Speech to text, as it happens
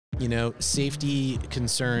Safety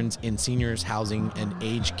concerns in seniors housing and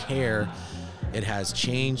aged care, it has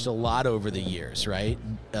changed a lot over the years, right?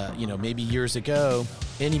 Maybe years ago,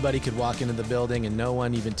 anybody could walk into the building and no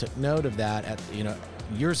one even took note of that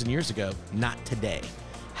years and years ago, not today.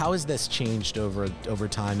 How has this changed over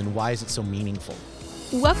time, and why is it so meaningful?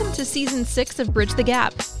 Welcome to Season 6 of Bridge the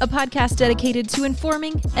Gap, a podcast dedicated to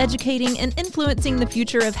informing, educating, and influencing the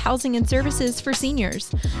future of housing and services for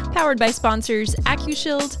seniors. Powered by sponsors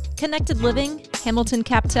Accushield, Connected Living, Hamilton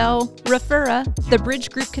Captel, Refera, The Bridge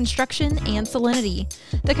Group Construction, and Salinity.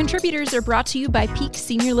 The contributors are brought to you by Peak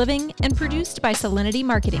Senior Living and produced by Salinity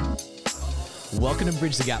Marketing. Welcome to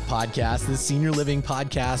Bridge the Gap podcast, the senior living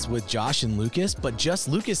podcast with Josh and Lucas, but just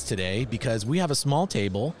Lucas today because we have a small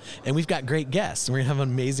table and we've got great guests. We're going to have an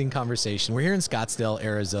amazing conversation. We're here in Scottsdale,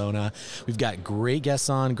 Arizona. We've got great guests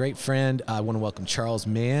on, great friend. I want to welcome Charles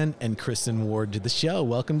Mann and Kristen Ward to the show.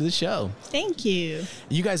 Welcome to the show. Thank you.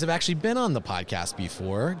 You guys have actually been on the podcast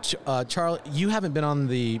before. Charles, you haven't been on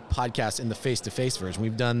the podcast in the face-to-face version.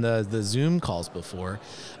 We've done the Zoom calls before.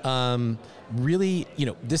 Really,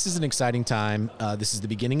 this is an exciting time. This is the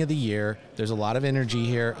beginning of the year. There's a lot of energy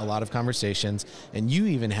here, a lot of conversations, and you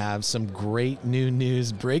even have some great new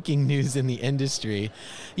news, breaking news in the industry,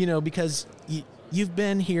 because you've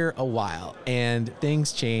been here a while and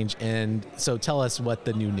things change. And so tell us what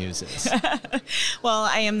the new news is. Well,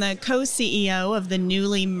 I am the co-CEO of the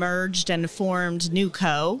newly merged and formed new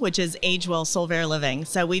co, which is AgeWell Solvere Living.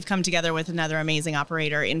 So we've come together with another amazing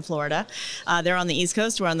operator in Florida. They're on the East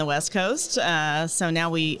Coast, we're on the West Coast. So now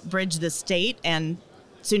we bridge the state and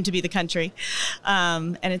soon to be the country.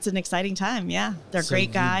 And it's an exciting time. Yeah. They're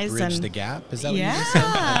great guys. Bridge the gap. Is that what you just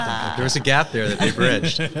said? There was a gap there that they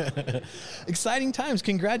bridged. Exciting times.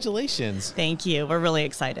 Congratulations. Thank you. We're really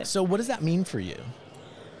excited. So what does that mean for you?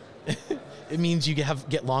 It means you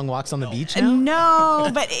get long walks on the beach now?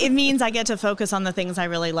 No, but it means I get to focus on the things I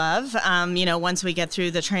really love. Once we get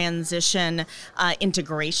through the transition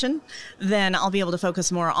integration, then I'll be able to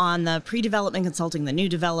focus more on the pre-development consulting, the new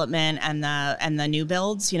development, and the new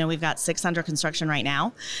builds. We've got 6 under construction right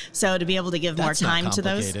now, so to be able to give more time to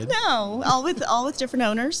those. No, all with different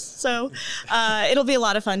owners. So it'll be a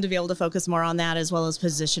lot of fun to be able to focus more on that, as well as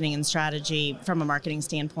positioning and strategy from a marketing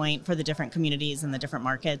standpoint for the different communities and the different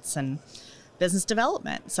markets and business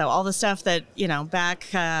development. So all the stuff that, back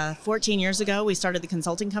 14 years ago, we started the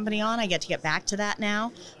consulting company on, I get to get back to that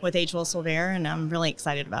now with AgeWell Solvere, and I'm really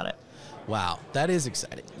excited about it. Wow, that is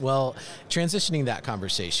exciting. Well, transitioning that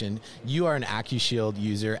conversation, you are an Accushield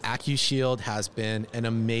user. Accushield has been an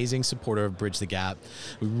amazing supporter of Bridge the Gap.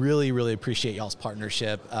 We really, really appreciate y'all's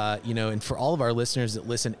partnership. And for all of our listeners that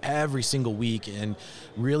listen every single week and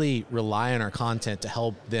really rely on our content to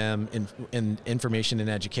help them in information and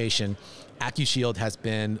education, Accushield has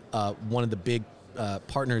been one of the big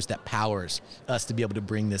partners that powers us to be able to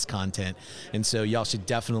bring this content. And so y'all should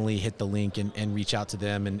definitely hit the link and reach out to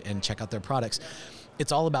them and check out their products.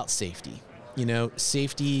 It's all about safety.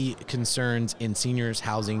 Safety concerns in seniors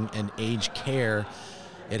housing and aged care,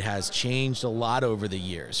 it has changed a lot over the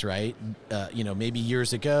years, right? Maybe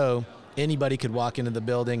years ago, anybody could walk into the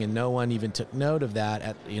building and no one even took note of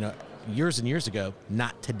that years and years ago,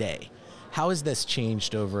 not today. How has this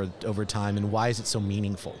changed over time, and why is it so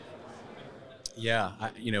meaningful? Yeah,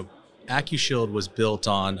 Accushield was built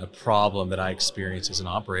on a problem that I experienced as an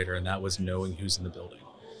operator, and that was knowing who's in the building.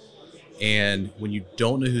 And when you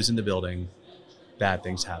don't know who's in the building, bad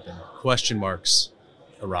things happen. Question marks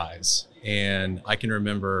arise. And I can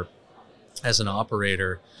remember as an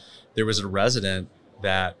operator, there was a resident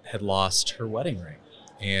that had lost her wedding ring.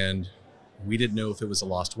 And we didn't know if it was a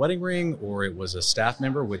lost wedding ring or it was a staff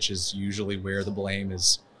member, which is usually where the blame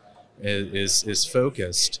is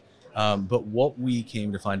focused. But what we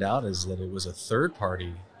came to find out is that it was a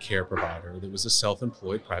third-party care provider that was a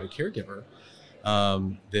self-employed private caregiver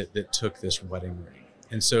that took this wedding ring.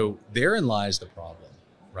 And so therein lies the problem,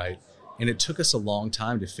 right? And it took us a long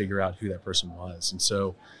time to figure out who that person was. And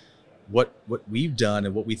so what we've done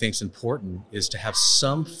and what we think is important is to have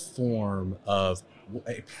some form of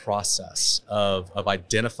a process of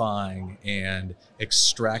identifying and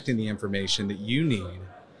extracting the information that you need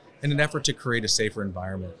in an effort to create a safer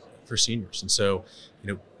environment for seniors. And so,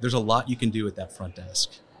 there's a lot you can do at that front desk,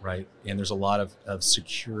 right? And there's a lot of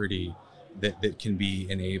security that can be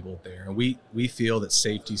enabled there. And we feel that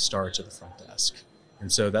safety starts at the front desk. And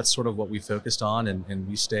so that's sort of what we focused on, and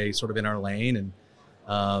we stay sort of in our lane,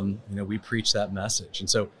 and we preach that message. And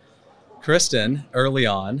so Kristen, early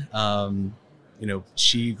on,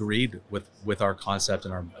 she agreed with our concept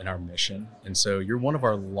and our mission. And so you're one of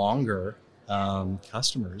our longer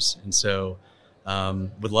customers. And so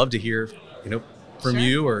would love to hear, from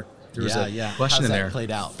you, or there was a question How's in that there?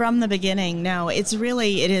 played out? From the beginning, no, it is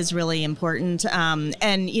really important. And,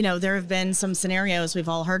 there have been some scenarios, we've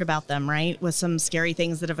all heard about them, right? With some scary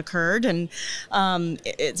things that have occurred, and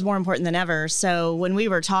it's more important than ever. So when we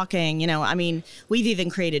were talking, we've even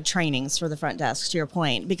created trainings for the front desk, to your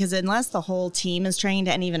point, because unless the whole team is trained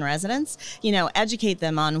and even residents, educate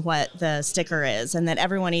them on what the sticker is and that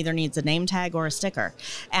everyone either needs a name tag or a sticker.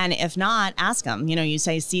 And if not, ask them, you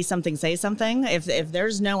say, see something, say something. If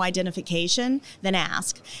there's no identification, then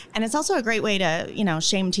ask. And it's also a great way to,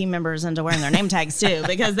 shame team members into wearing their name tags too,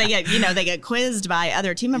 because they get quizzed by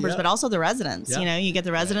other team members, but also the residents. You get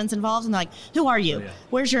the residents involved, and they're like, "Who are you?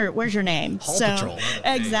 Where's your name?" Paw Patrol.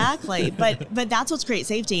 Exactly. But that's what's great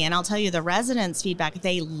safety. And I'll tell you, the residents' feedback,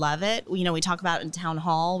 they love it. We talk about it in town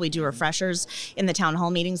hall. We do refreshers in the town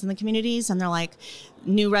hall meetings in the communities, and they're like,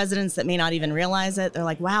 new residents that may not even realize it, they're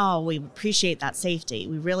like, wow, we appreciate that safety.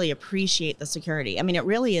 We really appreciate the security. I mean, it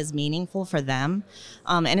really is meaningful for them.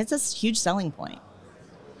 And it's a huge selling point.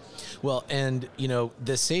 Well, and,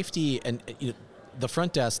 the safety and the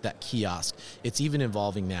front desk, that kiosk, it's even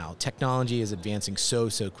evolving now. Technology is advancing so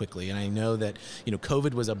quickly. And I know that,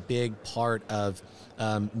 COVID was a big part of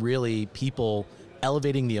really people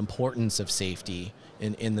elevating the importance of safety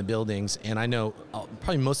in the buildings. And I know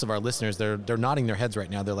probably most of our listeners, they're nodding their heads right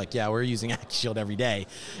now. They're like, yeah, we're using Accushield every day,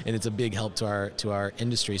 and it's a big help to our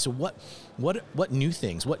industry. So what new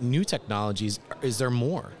things, what new technologies, is there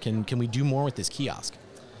more? Can we do more with this kiosk?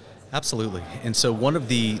 Absolutely. And so one of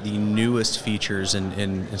the newest features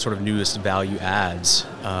and sort of newest value adds,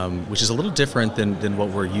 which is a little different than what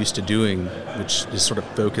we're used to doing, which is sort of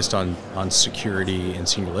focused on security and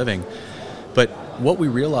senior living. But what we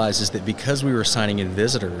realized is that because we were signing in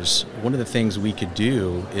visitors, one of the things we could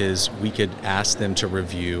do is we could ask them to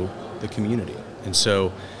review the community. And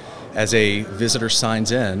so as a visitor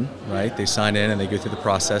signs in, right, they sign in and they go through the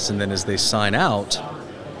process, and then as they sign out,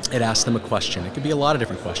 it asks them a question. It could be a lot of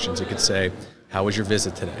different questions. It could say, how was your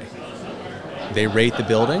visit today? They rate the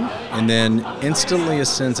building, and then instantly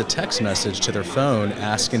sends a text message to their phone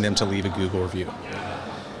asking them to leave a Google review.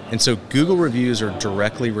 And so Google reviews are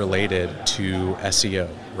directly related to SEO,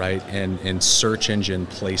 right, and search engine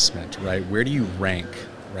placement, right? Where do you rank,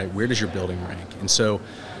 right? Where does your building rank? And so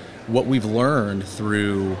what we've learned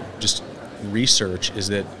through just research is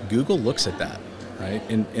that Google looks at that, right?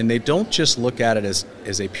 And they don't just look at it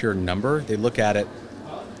as a pure number. They look at it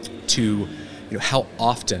to, how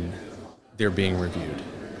often they're being reviewed,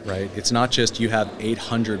 right? It's not just you have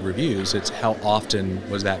 800 reviews, it's how often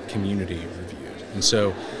was that community reviewed. And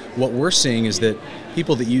so what we're seeing is that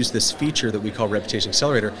people that use this feature that we call Reputation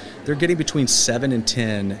Accelerator, they're getting between 7 and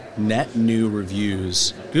 10 net new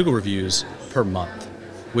reviews, Google reviews, per month,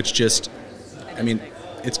 which just,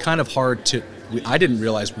 it's kind of hard to, I didn't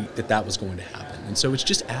realize that was going to happen. And so it's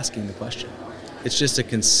just asking the question. It's just a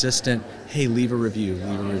consistent, hey, leave a review.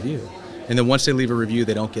 And then once they leave a review,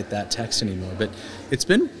 they don't get that text anymore. But it's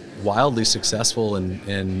been wildly successful,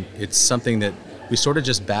 and it's something that we sort of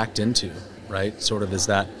just backed into, right? Sort of as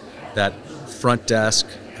that front desk,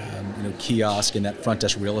 kiosk, and that front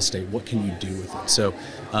desk real estate. What can you do with it? So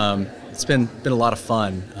it's been a lot of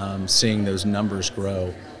fun seeing those numbers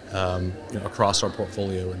grow across our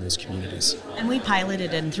portfolio in those communities. And we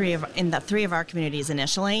piloted in three of our communities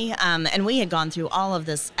initially, and we had gone through all of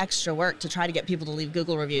this extra work to try to get people to leave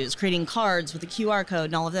Google reviews, creating cards with a QR code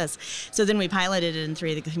and all of this. So then we piloted it in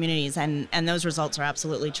 3 of the communities, and those results are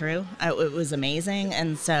absolutely true. It was amazing,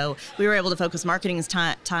 and so we were able to focus marketing's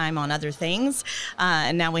time on other things,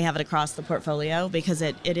 and now we have it across the portfolio because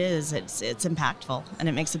it's impactful and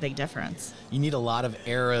it makes a big difference. You need a lot of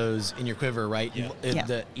arrows in your quiver, right?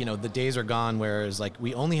 The days are gone where it's like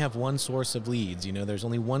we only have one source of leads. There's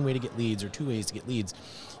only one way to get leads or 2 ways to get leads.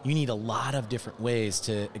 You need a lot of different ways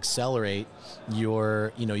to accelerate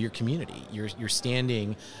your community. You're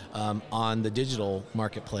standing on the digital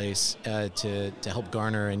marketplace to help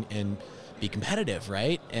garner and be competitive,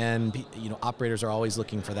 right? And operators are always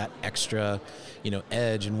looking for that extra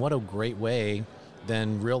edge. And what a great way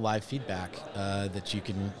than real live feedback that you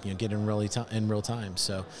can get in real time.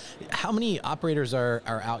 So how many operators are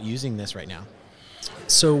out using this right now?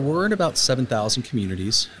 So we're in about 7,000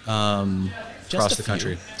 communities across the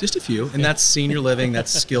country. Just a few. And that's senior living,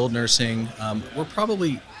 that's skilled nursing. We're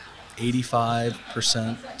probably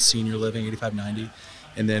 85% senior living, 85, 90.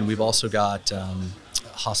 And then we've also got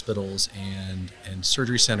hospitals and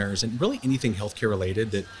surgery centers and really anything healthcare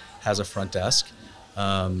related that has a front desk.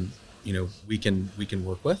 We can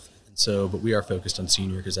work with. And so, but we are focused on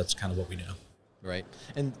senior because that's kind of what we know. Right.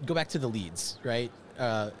 And go back to the leads, right?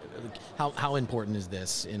 How important is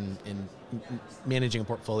this in managing a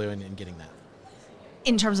portfolio and getting that?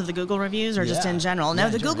 In terms of the Google reviews or just in general? No, Yeah,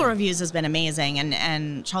 the generally. Google reviews has been amazing.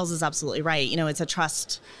 And Charles is absolutely right. You know, it's a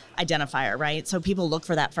trust identifier, right? So people look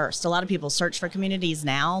for that first. A lot of people search for communities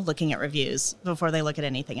now looking at reviews before they look at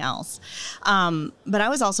anything else. But I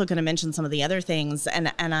was also going to mention some of the other things,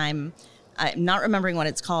 and I'm not remembering what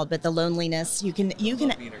it's called, but the loneliness, you can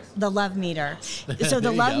the love meter. So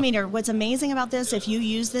the love meter, what's amazing about this, if you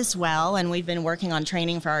use this well, and we've been working on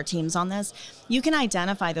training for our teams on this, you can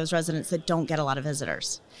identify those residents that don't get a lot of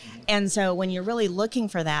visitors. And so when you're really looking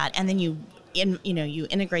for that, and then you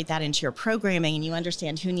integrate that into your programming, and you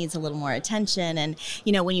understand who needs a little more attention. And,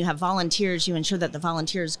 when you have volunteers, you ensure that the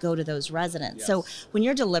volunteers go to those residents. Yes. So when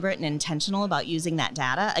you're deliberate and intentional about using that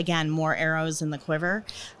data, again, more arrows in the quiver,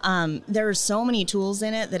 there are so many tools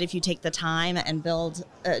in it that if you take the time and build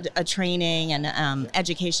a training and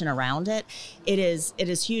education around it, it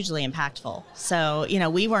is hugely impactful. So,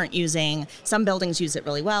 we weren't using, some buildings use it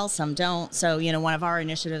really well, some don't. So, one of our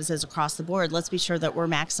initiatives is across the board, let's be sure that we're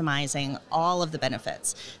maximizing all of the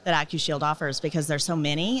benefits that Accushield offers, because there's so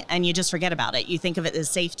many and you just forget about it. You think of it as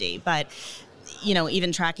safety, but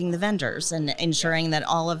even tracking the vendors and ensuring that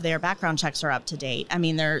all of their background checks are up to date. I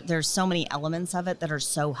mean, there's so many elements of it that are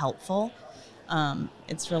so helpful.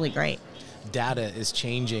 It's really great. Data is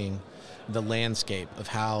changing the landscape of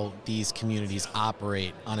how these communities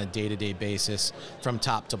operate on a day-to-day basis from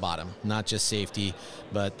top to bottom, not just safety,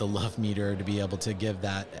 but the love meter, to be able to give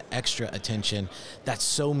that extra attention. That's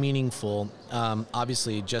so meaningful,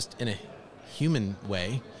 obviously just in a human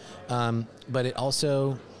way, but it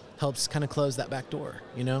also helps kind of close that back door.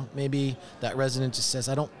 Maybe that resident just says,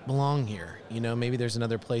 I don't belong here. Maybe there's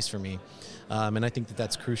another place for me. And I think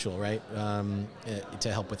that's crucial, right?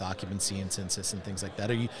 To help with occupancy and census and things like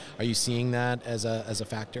that. Are you seeing that as a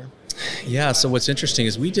factor? Yeah. So what's interesting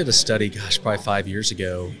is we did a study, probably 5 years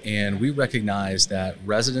ago, and we recognized that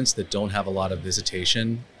residents that don't have a lot of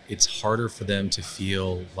visitation, it's harder for them to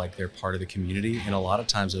feel like they're part of the community. And a lot of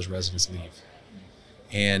times those residents leave.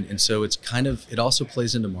 And so it also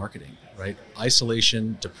plays into marketing, right?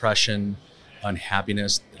 Isolation, depression,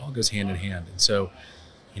 unhappiness, it all goes hand in hand. And so,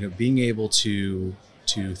 being able to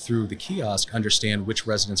through the kiosk understand which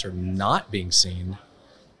residents are not being seen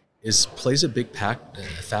plays a big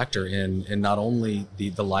factor in not only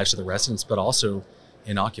the lives of the residents, but also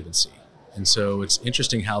in occupancy. And so it's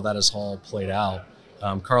interesting how that has all played out.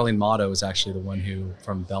 Carlene Motto is actually the one who,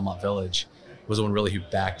 from Belmont Village, was the one really who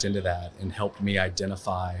backed into that and helped me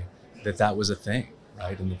identify that was a thing,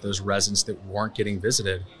 right? And that those residents that weren't getting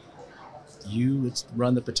visited, you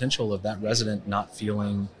run the potential of that resident not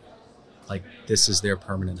feeling like this is their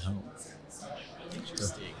permanent home.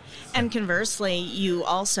 Interesting. And conversely, you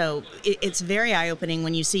also, it's very eye-opening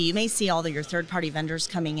when you may see all of your third-party vendors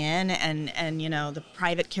coming in and the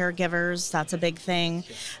private caregivers, that's a big thing.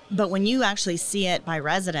 But when you actually see it by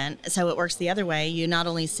resident, so it works the other way, you not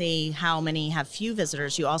only see how many have few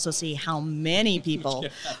visitors, you also see how many people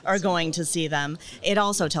are going to see them. It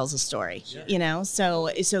also tells a story, So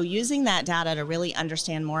using that data to really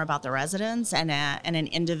understand more about the residents and an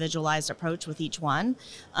individualized approach with each one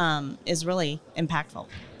is really impactful.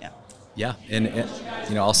 Yeah, and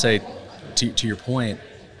I'll say to your point,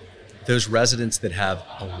 those residents that have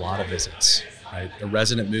a lot of visits, right? A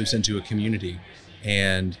resident moves into a community,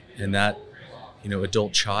 and that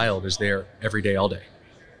adult child is there every day, all day.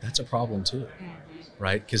 That's a problem too,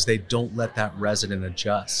 right? Because they don't let that resident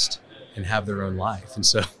adjust and have their own life, and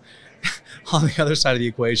so on the other side of the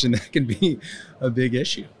equation, that can be a big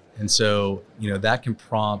issue. And so that can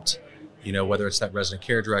prompt, whether it's that resident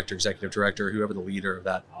care director, executive director, whoever the leader of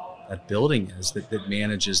that building is that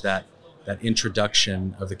manages that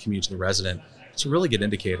introduction of the community to the resident. It's a really good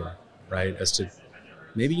indicator, right? As to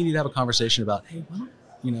maybe you need to have a conversation about, hey, well,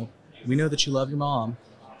 we know that you love your mom,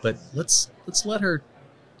 but let's let her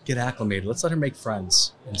get acclimated. Let's let her make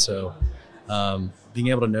friends. And so being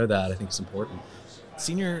able to know that, I think, is important.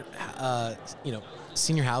 Senior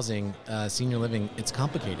housing, senior living, it's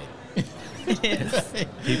complicated. It is.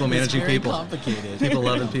 People managing people. Complicated. People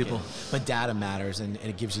loving people. But data matters, and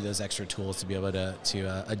it gives you those extra tools to be able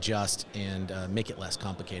to adjust and make it less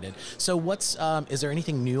complicated. So is there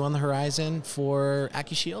anything new on the horizon for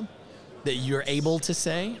Accushield that you're able to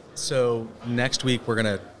say? So next week we're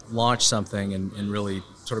going to launch something and really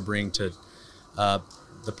sort of bring to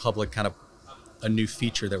the public kind of a new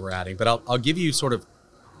feature that we're adding. But I'll give you sort of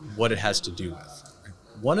what it has to do with.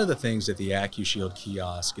 One of the things that the Accushield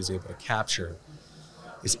kiosk is able to capture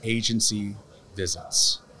is agency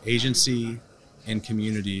visits. Agency in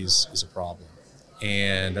communities is a problem,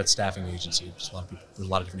 and that's staffing agency. There's a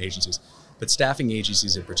lot of different agencies, but staffing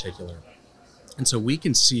agencies in particular. And so we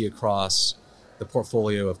can see across the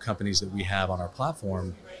portfolio of companies that we have on our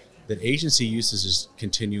platform, that agency usage is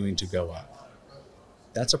continuing to go up.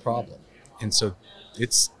 That's a problem. And so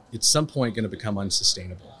it's at some point going to become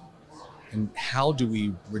unsustainable. And how do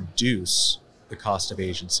we reduce the cost of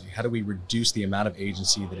agency? How do we reduce the amount of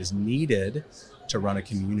agency that is needed to run a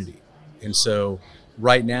community? And so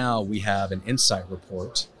right now we have an insight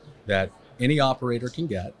report that any operator can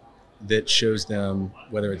get that shows them,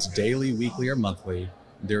 whether it's daily, weekly, or monthly,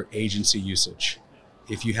 their agency usage.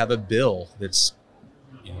 If you have a bill that's,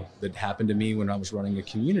 that happened to me when I was running a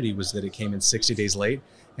community, was that it came in 60 days late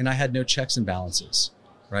and I had no checks and balances,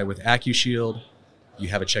 right? With Accushield, you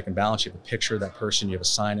have a check and balance, you have a picture of that person, you have a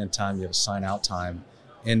sign in time, you have a sign out time.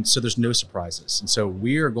 And so there's no surprises. And so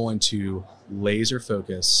we are going to laser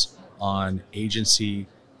focus on agency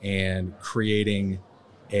and creating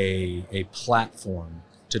a platform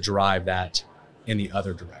to drive that in the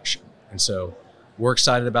other direction. And so we're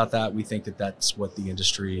excited about that. We think that that's what the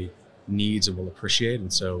industry needs and will appreciate.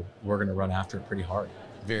 And so we're going to run after it pretty hard.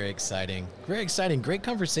 Very exciting. Very exciting. Great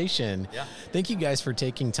conversation. Yeah. Thank you guys for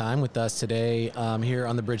taking time with us today here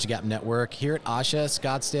on the Bridge the Gap Network here at ASHA,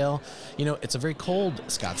 Scottsdale. It's a very cold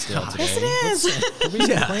Scottsdale today. Yes, it is.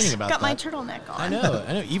 Everybody's complaining about Got that. my turtleneck on. I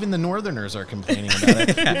know. Even the Northerners are complaining about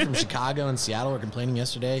it. People from Chicago and Seattle were complaining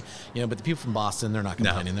yesterday. But the people from Boston, they're not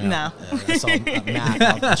complaining. No. I saw Matt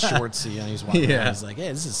out in shorts. He's walking around. He's like, hey,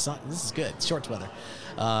 this is good. It's shorts weather.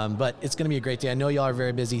 But it's going to be a great day. I know y'all are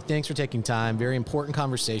very busy. Thanks for taking time. Very important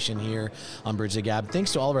conversation here on Bridge the Gap.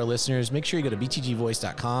 Thanks to all of our listeners. Make sure you go to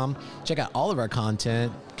btgvoice.com. Check out all of our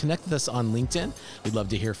content. Connect with us on LinkedIn. We'd love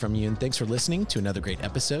to hear from you. And thanks for listening to another great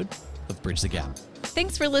episode of Bridge the Gap.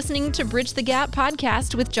 Thanks for listening to Bridge the Gap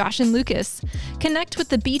podcast with Josh and Lucas. Connect with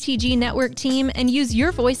the BTG Network team and use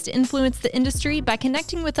your voice to influence the industry by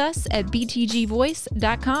connecting with us at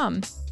btgvoice.com.